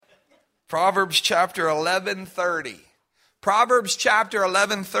Proverbs chapter 11:30. Proverbs chapter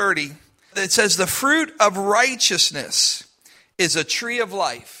 11:30. It says, the fruit of righteousness is a tree of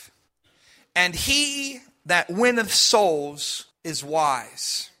life, and he that winneth souls is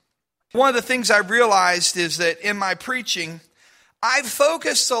wise. One of the things I've realized is that in my preaching, I've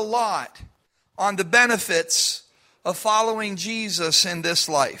focused a lot on the benefits of following Jesus in this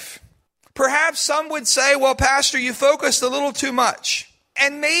life. Perhaps some would say, well, Pastor, you focused a little too much.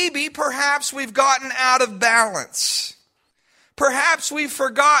 And maybe, perhaps we've gotten out of balance. Perhaps we've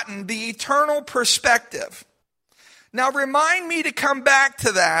forgotten the eternal perspective. Now, remind me to come back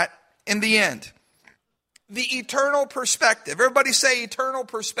to that in the end. The eternal perspective. Everybody say eternal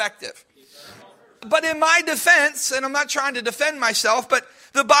perspective. But in my defense, and I'm not trying to defend myself, but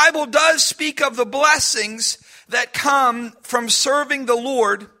the Bible does speak of the blessings that come from serving the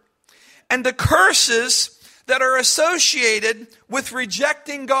Lord and the curses that are associated with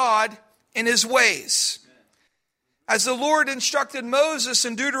rejecting God in his ways. As the Lord instructed Moses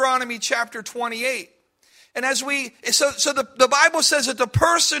in Deuteronomy chapter 28. And as the Bible says that the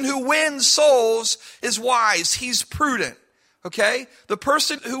person who wins souls is wise. He's prudent. Okay? The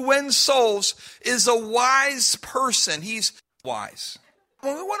person who wins souls is a wise person. He's wise.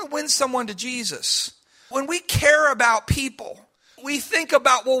 When we want to win someone to Jesus, when we care about people, we think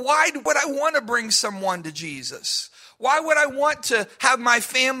about, well, why would I want to bring someone to Jesus? Why would I want to have my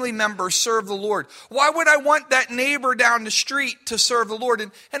family members serve the Lord? Why would I want that neighbor down the street to serve the Lord?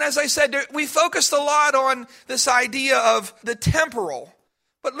 And as I said, we focused a lot on this idea of the temporal.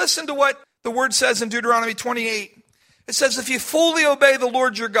 But listen to what the word says in Deuteronomy 28. It says, if you fully obey the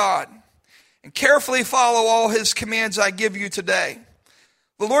Lord your God and carefully follow all his commands I give you today,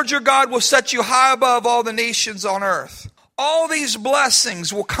 the Lord your God will set you high above all the nations on earth. All these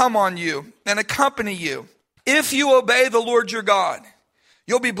blessings will come on you and accompany you if you obey the Lord your God.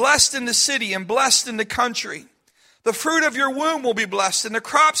 You'll be blessed in the city and blessed in the country. The fruit of your womb will be blessed, and the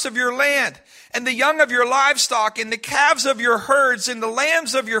crops of your land, and the young of your livestock, and the calves of your herds, and the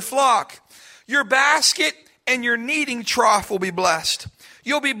lambs of your flock. Your basket and your kneading trough will be blessed.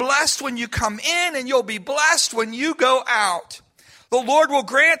 You'll be blessed when you come in, and you'll be blessed when you go out. The Lord will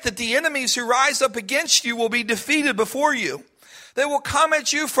grant that the enemies who rise up against you will be defeated before you. They will come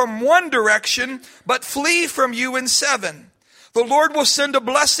at you from one direction, but flee from you in seven. The Lord will send a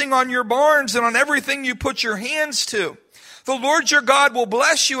blessing on your barns and on everything you put your hands to. The Lord your God will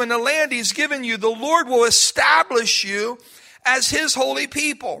bless you in the land he's given you. The Lord will establish you as his holy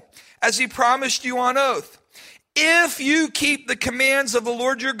people, as he promised you on oath. If you keep the commands of the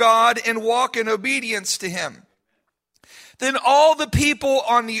Lord your God and walk in obedience to him, then all the people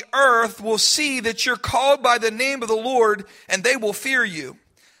on the earth will see that you're called by the name of the Lord, and they will fear you.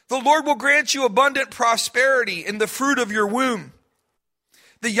 The Lord will grant you abundant prosperity in the fruit of your womb,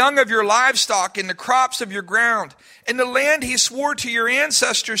 the young of your livestock, and the crops of your ground, in the land he swore to your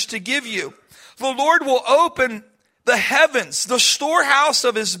ancestors to give you. The Lord will open the heavens, the storehouse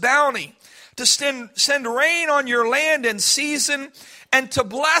of his bounty, to send rain on your land in season, and to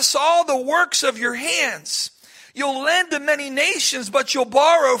bless all the works of your hands. You'll lend to many nations, but you'll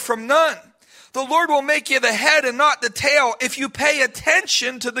borrow from none. The Lord will make you the head and not the tail if you pay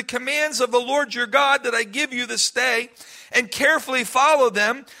attention to the commands of the Lord your God that I give you this day and carefully follow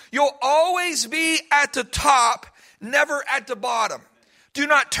them. You'll always be at the top, never at the bottom. Do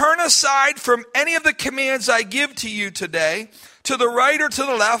not turn aside from any of the commands I give to you today, to the right or to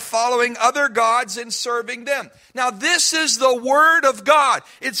the left, following other gods and serving them. Now, this is the word of God.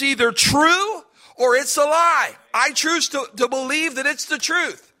 It's either true or it's a lie. I choose to believe that it's the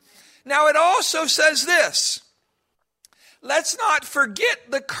truth. Now, it also says this. Let's not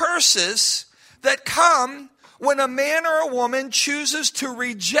forget the curses that come when a man or a woman chooses to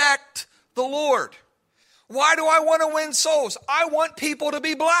reject the Lord. Why do I want to win souls? I want people to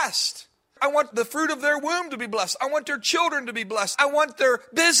be blessed. I want the fruit of their womb to be blessed. I want their children to be blessed. I want their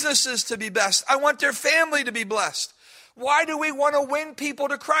businesses to be blessed. I want their family to be blessed. Why do we want to win people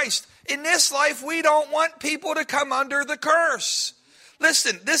to Christ? In this life, we don't want people to come under the curse.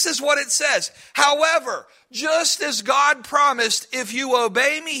 Listen, this is what it says. However, just as God promised, if you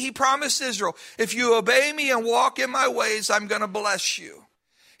obey me, he promised Israel, if you obey me and walk in my ways, I'm going to bless you.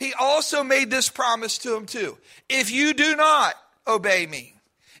 He also made this promise to him too. If you do not obey me,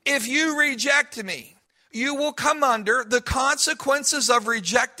 if you reject me, you will come under the consequences of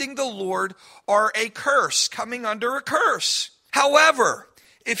rejecting the Lord are a curse, coming under a curse. However,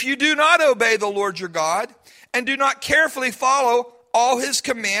 if you do not obey the Lord your God and do not carefully follow all his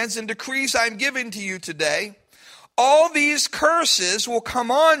commands and decrees I'm giving to you today, all these curses will come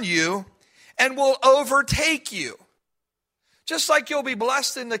on you and will overtake you. Just like you'll be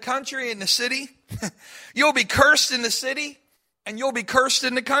blessed in the country and the city, you'll be cursed in the city and you'll be cursed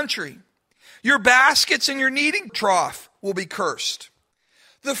in the country. Your baskets and your kneading trough will be cursed.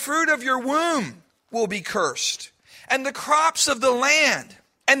 The fruit of your womb will be cursed. And the crops of the land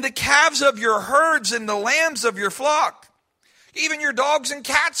and the calves of your herds and the lambs of your flock. Even your dogs and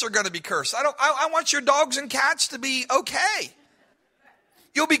cats are going to be cursed. I want your dogs and cats to be okay.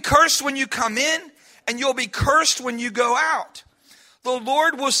 You'll be cursed when you come in, and you'll be cursed when you go out. The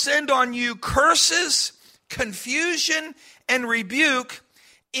Lord will send on you curses, confusion, and rebuke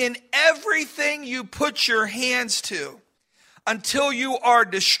in everything you put your hands to until you are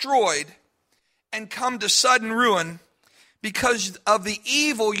destroyed and come to sudden ruin because of the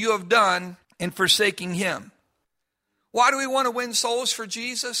evil you have done in forsaking him. Why do we want to win souls for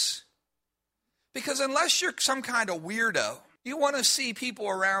Jesus? Because unless you're some kind of weirdo, you want to see people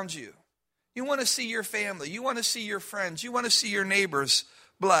around you. You want to see your family. You want to see your friends. You want to see your neighbors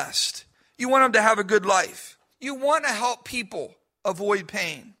blessed. You want them to have a good life. You want to help people avoid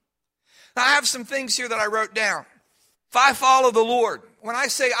pain. Now, I have some things here that I wrote down. If I follow the Lord, when I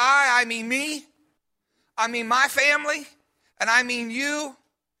say I mean me, I mean my family, and I mean you,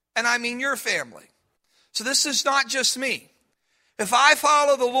 and I mean your family. So this is not just me. If I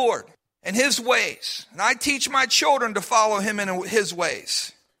follow the Lord and his ways, and I teach my children to follow him in his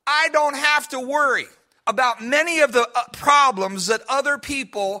ways, I don't have to worry about many of the problems that other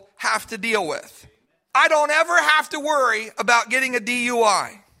people have to deal with. I don't ever have to worry about getting a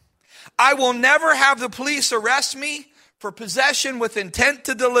DUI. I will never have the police arrest me for possession with intent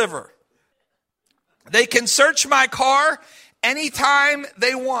to deliver. They can search my car anytime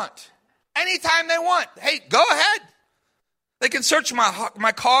they want. Anytime they want. Hey, go ahead. They can search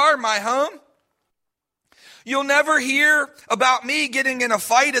my car, my home. You'll never hear about me getting in a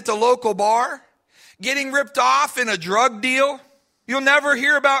fight at the local bar, getting ripped off in a drug deal. You'll never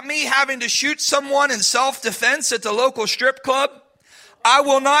hear about me having to shoot someone in self-defense at the local strip club. I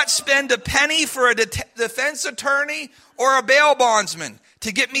will not spend a penny for a defense attorney or a bail bondsman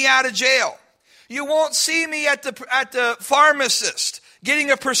to get me out of jail. You won't see me at the pharmacist getting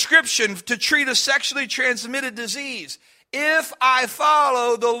a prescription to treat a sexually transmitted disease if I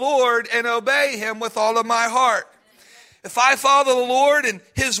follow the Lord and obey him with all of my heart. If I follow the Lord and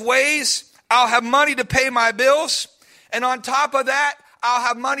his ways, I'll have money to pay my bills. And on top of that, I'll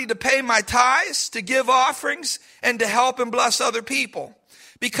have money to pay my tithes, to give offerings, and to help and bless other people.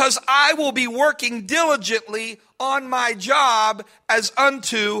 Because I will be working diligently on my job as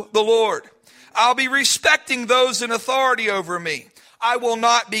unto the Lord. I'll be respecting those in authority over me. I will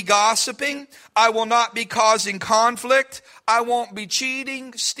not be gossiping. I will not be causing conflict. I won't be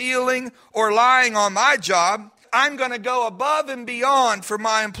cheating, stealing, or lying on my job. I'm going to go above and beyond for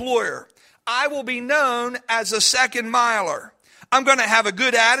my employer. I will be known as a second miler. I'm going to have a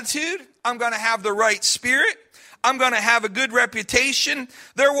good attitude. I'm going to have the right spirit. I'm going to have a good reputation.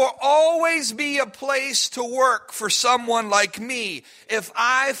 There will always be a place to work for someone like me if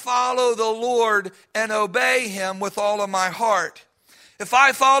I follow the Lord and obey him with all of my heart. If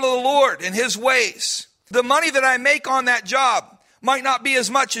I follow the Lord and his ways, the money that I make on that job might not be as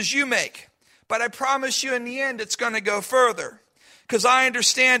much as you make, but I promise you in the end it's going to go further because I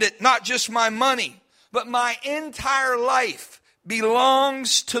understand it, not just my money, but my entire life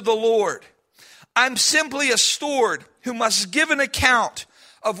belongs to the Lord. I'm simply a steward who must give an account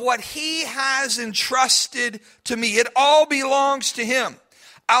of what he has entrusted to me. It all belongs to him.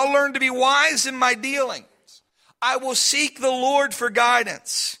 I'll learn to be wise in my dealings. I will seek the Lord for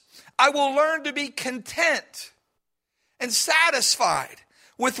guidance. I will learn to be content and satisfied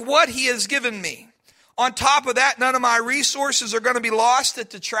with what he has given me. On top of that, none of my resources are going to be lost at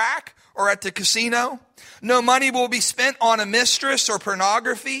the track or at the casino. No money will be spent on a mistress or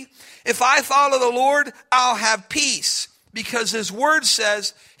pornography. If I follow the Lord, I'll have peace because his word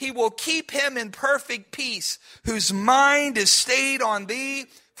says he will keep him in perfect peace whose mind is stayed on thee,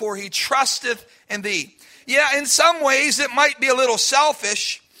 for he trusteth in thee. Yeah, in some ways it might be a little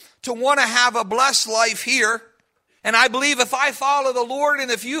selfish to want to have a blessed life here. And I believe if I follow the Lord and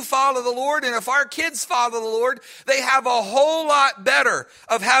if you follow the Lord and if our kids follow the Lord, they have a whole lot better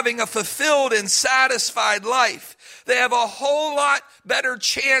of having a fulfilled and satisfied life. They have a whole lot better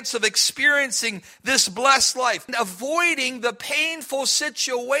chance of experiencing this blessed life, avoiding the painful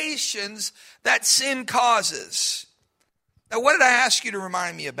situations that sin causes. Now, what did I ask you to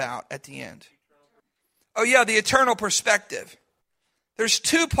remind me about at the end? Oh yeah, the eternal perspective. There's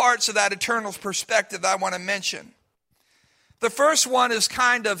two parts of that eternal perspective that I want to mention. The first one is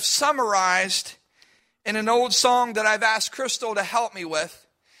kind of summarized in an old song that I've asked Crystal to help me with.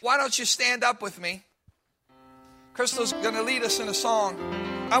 Why don't you stand up with me? Crystal's going to lead us in a song.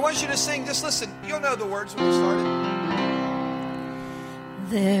 I want you to sing, just listen. You'll know the words when we start it.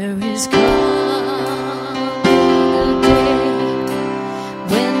 There is coming a day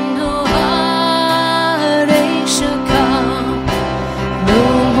when no heartache shall come,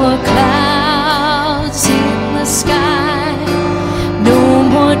 no more clouds in the sky, no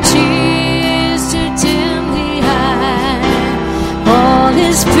more tears to dim the eye. All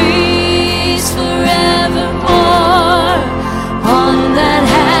is peace forevermore on that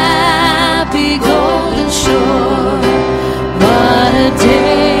happy golden shore. What a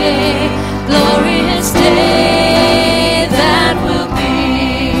day, glorious day that will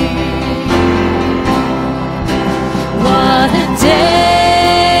be. What a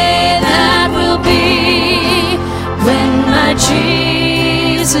day that will be when my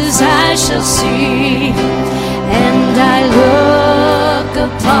Jesus I shall see, and I look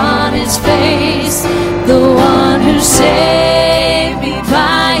upon his face, the one who saved me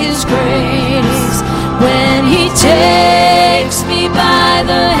by his grace. When he takes me by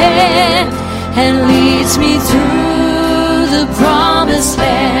the hand and leads me through the promised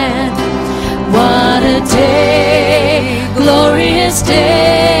land. What a day, glorious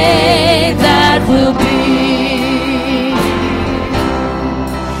day that will be.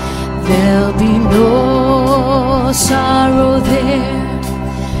 There'll be no sorrow there,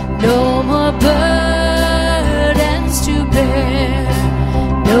 no more burdens to bear,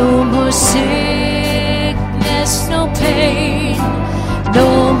 no more sickness, no pain,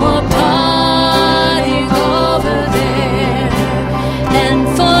 no more parting over there, and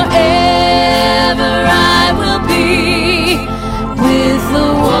forever I will be with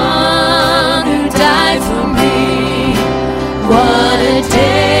the one who died for me. What a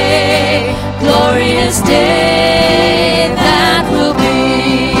day, glorious day that will be.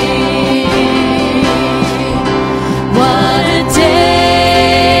 What a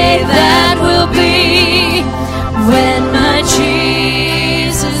day that will be when my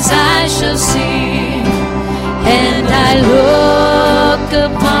Jesus I shall see, and I look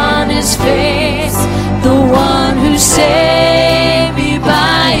upon his face, the one who saved me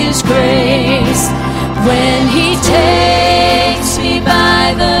by his grace. When he takes me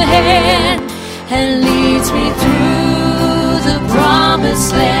by the hand and leads me through the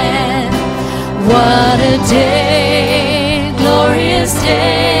promised land. What a day, glorious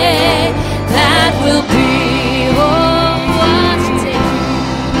day that will be. Oh, what a day.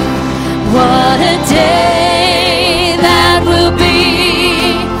 What a day that will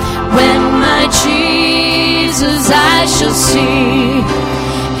be when my Jesus I shall see,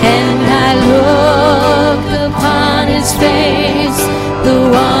 and I look upon his face, the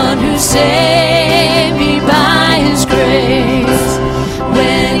one who saved me by his grace.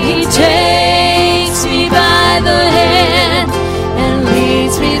 When he takes me by the hand and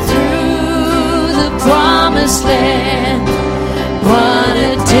leads me through the promised land. What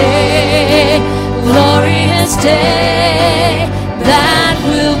a day, glorious day that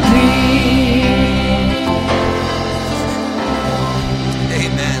will be.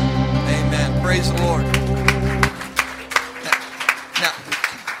 Amen. Amen. Praise the Lord.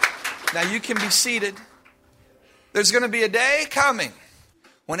 Now you can be seated. There's going to be a day coming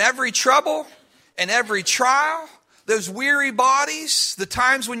when every trouble and every trial, those weary bodies, the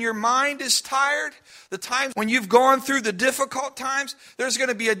times when your mind is tired, the times when you've gone through the difficult times, there's going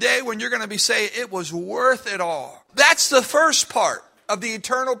to be a day when you're going to be saying it was worth it all. That's the first part of the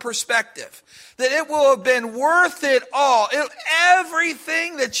eternal perspective. That it will have been worth it all.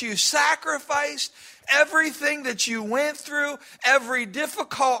 Everything that you sacrificed, everything that you went through, every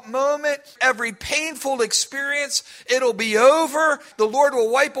difficult moment, every painful experience, it'll be over. The Lord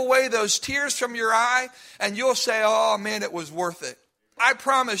will wipe away those tears from your eye, and you'll say, oh man, it was worth it. I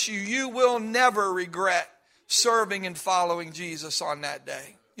promise you, you will never regret serving and following Jesus on that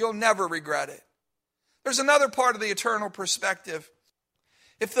day. You'll never regret it. There's another part of the eternal perspective.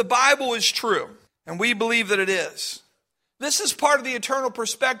 If the Bible is true, and we believe that it is, this is part of the eternal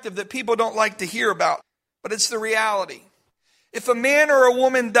perspective that people don't like to hear about, but it's the reality. If a man or a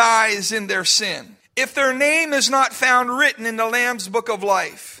woman dies in their sin, if their name is not found written in the Lamb's book of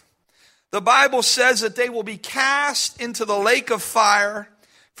life, the Bible says that they will be cast into the lake of fire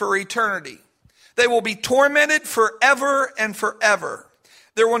for eternity. They will be tormented forever and forever.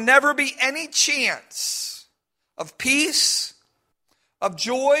 There will never be any chance of peace, of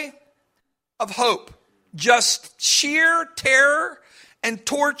joy, of hope. Just sheer terror and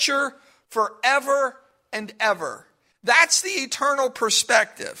torture forever and ever. That's the eternal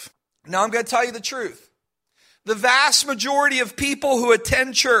perspective. Now I'm going to tell you the truth. The vast majority of people who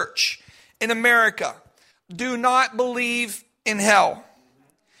attend church in America do not believe in hell.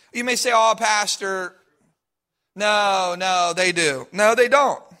 You may say, oh, Pastor, no, they do. No, they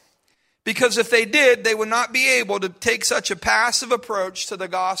don't. Because if they did, they would not be able to take such a passive approach to the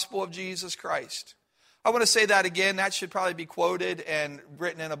gospel of Jesus Christ. I want to say that again. That should probably be quoted and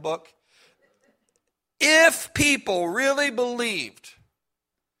written in a book. If people really believed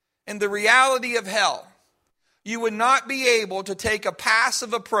in the reality of hell, you would not be able to take a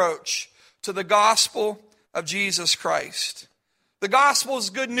passive approach to the gospel of Jesus Christ. The gospel is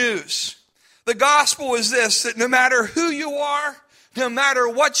good news. The gospel is this, that no matter who you are, no matter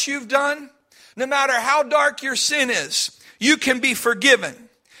what you've done, no matter how dark your sin is, you can be forgiven.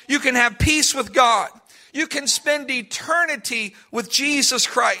 You can have peace with God. You can spend eternity with Jesus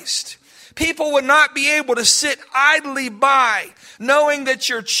Christ. People would not be able to sit idly by knowing that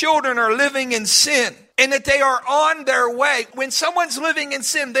your children are living in sin and that they are on their way. When someone's living in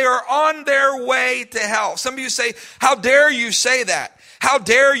sin, they are on their way to hell. Some of you say, how dare you say that? How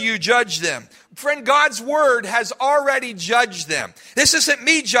dare you judge them? Friend, God's word has already judged them. This isn't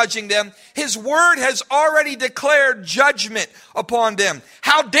me judging them. His word has already declared judgment upon them.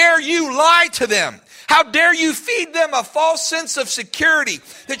 How dare you lie to them? How dare you feed them a false sense of security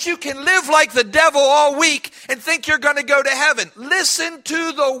that you can live like the devil all week and think you're going to go to heaven? Listen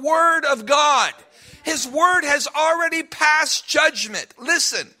to the word of God. His word has already passed judgment.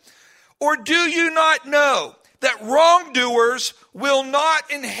 Listen. Or do you not know that wrongdoers will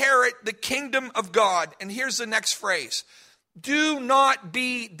not inherit the kingdom of God? And here's the next phrase. Do not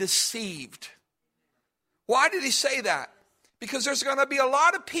be deceived. Why did he say that? Because there's going to be a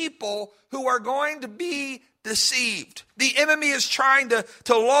lot of people who are going to be deceived. The enemy is trying to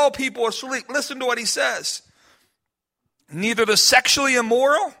lull people asleep. Listen to what he says. Neither the sexually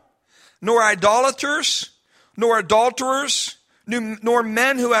immoral, nor idolaters, nor adulterers, nor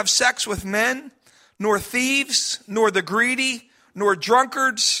men who have sex with men, nor thieves, nor the greedy, nor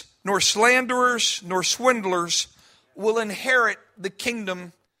drunkards, nor slanderers, nor swindlers will inherit the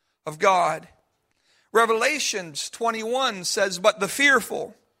kingdom of God. Revelations 21 says, but the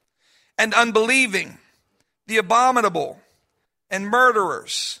fearful and unbelieving, the abominable and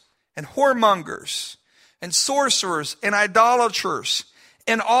murderers and whoremongers and sorcerers and idolaters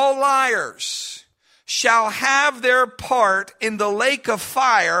and all liars shall have their part in the lake of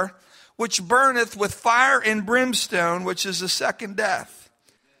fire, which burneth with fire and brimstone, which is the second death.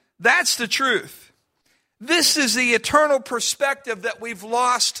 That's the truth. This is the eternal perspective that we've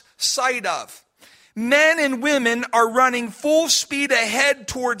lost sight of. Men and women are running full speed ahead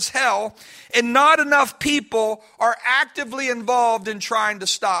towards hell, and not enough people are actively involved in trying to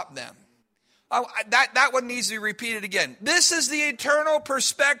stop them. That one needs to be repeated again. This is the eternal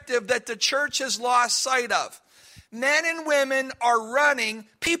perspective that the church has lost sight of. Men and women are running,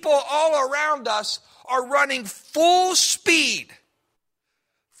 people all around us are running full speed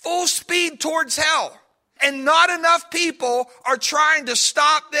towards hell. And not enough people are trying to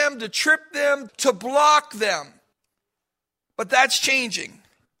stop them, to trip them, to block them. But that's changing.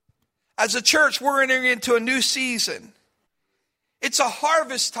 As a church, we're entering into a new season. It's a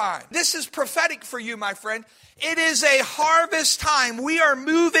harvest time. This is prophetic for you, my friend. It is a harvest time. We are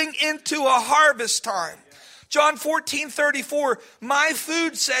moving into a harvest time. John 14:34, my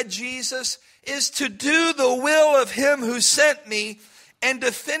food, said Jesus, is to do the will of him who sent me and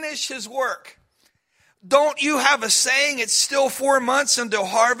to finish his work. Don't you have a saying, it's still 4 months until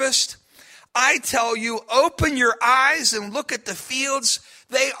harvest? I tell you, open your eyes and look at the fields.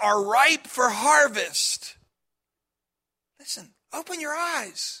 They are ripe for harvest. Listen, open your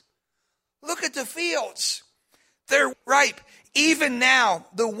eyes. Look at the fields. They're ripe. Even now,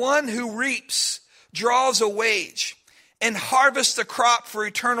 the one who reaps draws a wage and harvests the crop for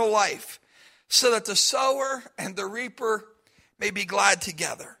eternal life, so that the sower and the reaper may be glad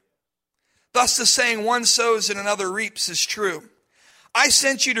together. Thus the saying, one sows and another reaps, is true. I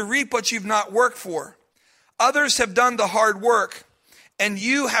sent you to reap what you've not worked for. Others have done the hard work, and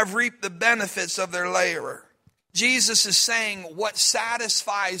you have reaped the benefits of their labor. Jesus is saying, what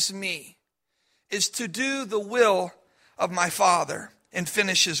satisfies me is to do the will of my Father and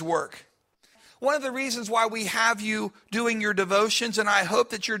finish his work. One of the reasons why we have you doing your devotions, and I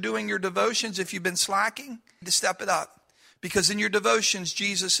hope that you're doing your devotions if you've been slacking, to step it up. Because in your devotions,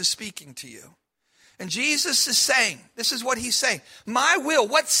 Jesus is speaking to you. And Jesus is saying, this is what he's saying, my will,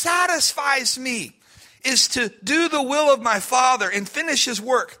 what satisfies me is to do the will of my Father and finish his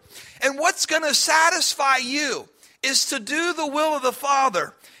work. And what's going to satisfy you is to do the will of the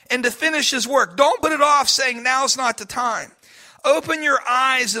Father and to finish his work. Don't put it off saying, now's not the time. Open your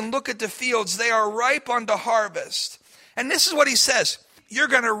eyes and look at the fields. They are ripe unto harvest. And this is what he says. You're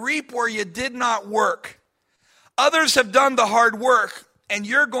going to reap where you did not work. Others have done the hard work, and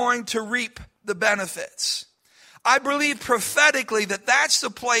you're going to reap the benefits. I believe prophetically that that's the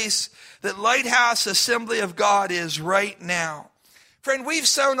place that Lighthouse Assembly of God is right now. Friend, we've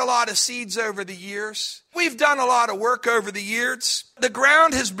sown a lot of seeds over the years. We've done a lot of work over the years. The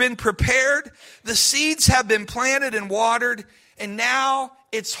ground has been prepared. The seeds have been planted and watered, and now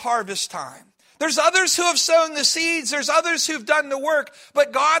it's harvest time. There's others who have sown the seeds. There's others who've done the work,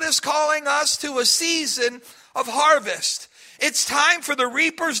 but God is calling us to a season of harvest. It's time for the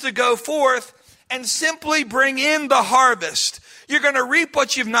reapers to go forth and simply bring in the harvest. You're going to reap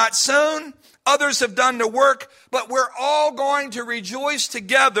what you've not sown. Others have done the work, but we're all going to rejoice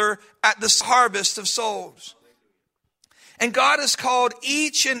together at this harvest of souls. And God has called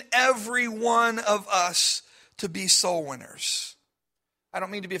each and every one of us to be soul winners. I don't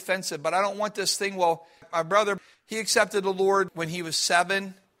mean to be offensive, but I don't want this thing, well, my brother, he accepted the Lord when he was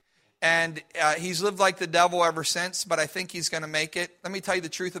 7, and he's lived like the devil ever since, but I think he's going to make it. Let me tell you the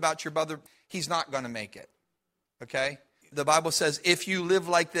truth about your brother. He's not going to make it, okay? The Bible says, if you live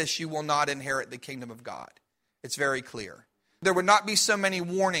like this, you will not inherit the kingdom of God. It's very clear. There would not be so many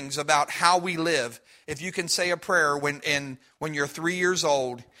warnings about how we live if you can say a prayer when you're 3 years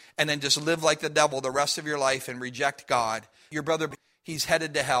old and then just live like the devil the rest of your life and reject God. Your brother, he's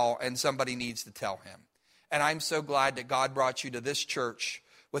headed to hell, and somebody needs to tell him. And I'm so glad that God brought you to this church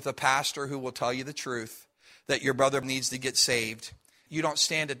with a pastor who will tell you the truth, that your brother needs to get saved. You don't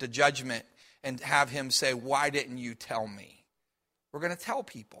stand at the judgment and have him say, why didn't you tell me? We're going to tell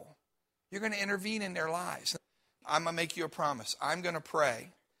people. You're going to intervene in their lives. I'm going to make you a promise. I'm going to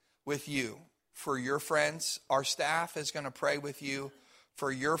pray with you for your friends. Our staff is going to pray with you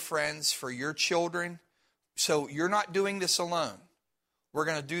for your friends, for your children. So you're not doing this alone. We're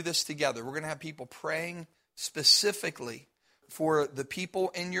going to do this together. We're going to have people praying specifically for the people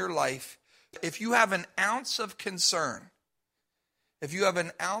in your life. If you have an ounce of concern,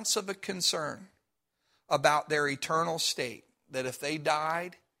 about their eternal state, that if they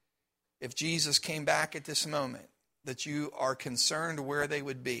died, if Jesus came back at this moment, that you are concerned where they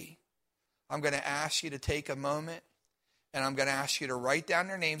would be, I'm going to ask you to take a moment, and I'm going to ask you to write down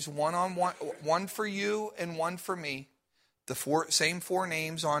their names, one for you and one for me, the same 4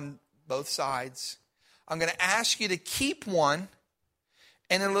 names on both sides. I'm going to ask you to keep one,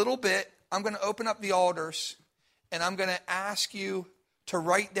 and in a little bit, I'm going to open up the altars, and I'm going to ask you to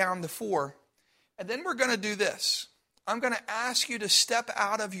write down the 4. And then we're going to do this. I'm going to ask you to step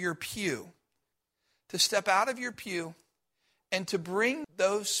out of your pew. And to bring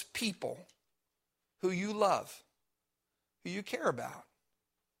those people who you love, who you care about.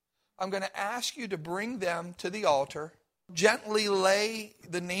 I'm going to ask you to bring them to the altar. Gently lay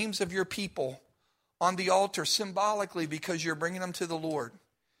the names of your people on the altar symbolically, because you're bringing them to the Lord.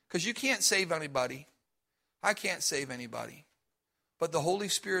 Because you can't save anybody. I can't save anybody. But the Holy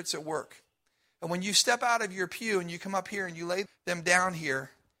Spirit's at work. And when you step out of your pew and you come up here and you lay them down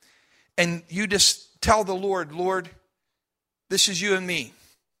here, and you just tell the Lord, Lord, this is you and me.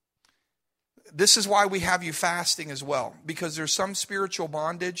 This is why we have you fasting as well. Because there's some spiritual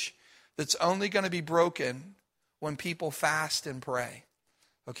bondage that's only going to be broken when people fast and pray.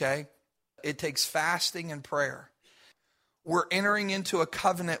 Okay? It takes fasting and prayer. We're entering into a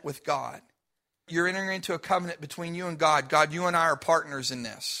covenant with God. You're entering into a covenant between you and God. God, you and I are partners in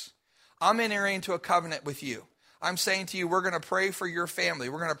this. I'm entering into a covenant with you. I'm saying to you, we're going to pray for your family.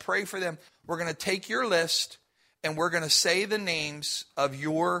 We're going to pray for them. We're going to take your list, and we're going to say the names of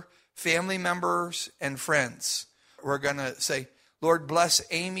your family members and friends. We're going to say, Lord, bless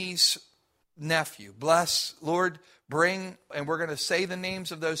Amy's nephew. Bless, Lord, bring, and we're going to say the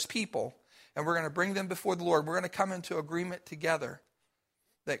names of those people, and we're going to bring them before the Lord. We're going to come into agreement together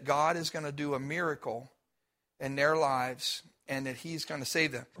that God is going to do a miracle in their lives, and that he's going to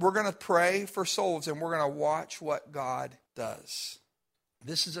save them. We're going to pray for souls, and we're going to watch what God does.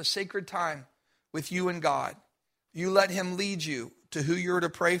 This is a sacred time with you and God. You let him lead you to who you're to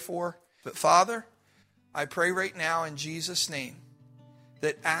pray for. But Father, I pray right now in Jesus' name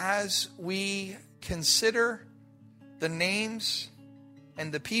that as we consider the names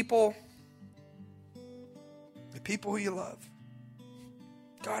and the people who you love,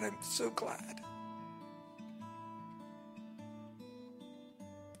 God, I'm so glad.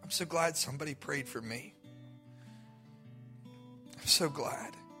 I'm so glad somebody prayed for me. I'm so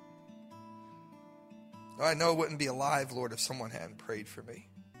glad. I know I wouldn't be alive, Lord, if someone hadn't prayed for me.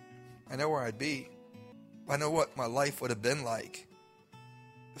 I know where I'd be. I know what my life would have been like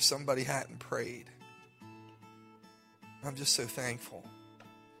if somebody hadn't prayed. I'm just so thankful.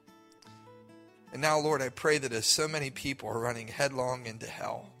 And now, Lord, I pray that as so many people are running headlong into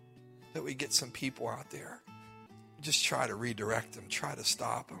hell, that we get some people out there Just try to redirect them. Try to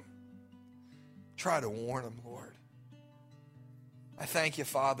stop them. Try to warn them, Lord. I thank you,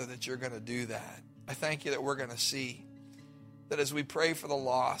 Father, that you're going to do that. I thank you that we're going to see that as we pray for the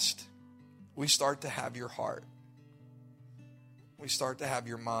lost, we start to have your heart. We start to have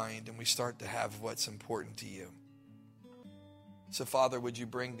your mind, and we start to have what's important to you. So, Father, would you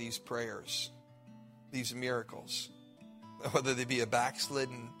bring these prayers, these miracles, whether they be a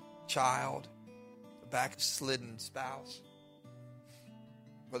backslidden child, a backslidden spouse,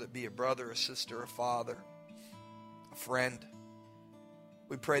 whether it be a brother, a sister, a father, a friend.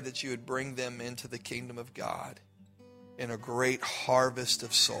 We pray that you would bring them into the kingdom of God in a great harvest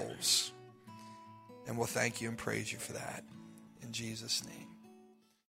of souls. And we'll thank you and praise you for that. In Jesus' name.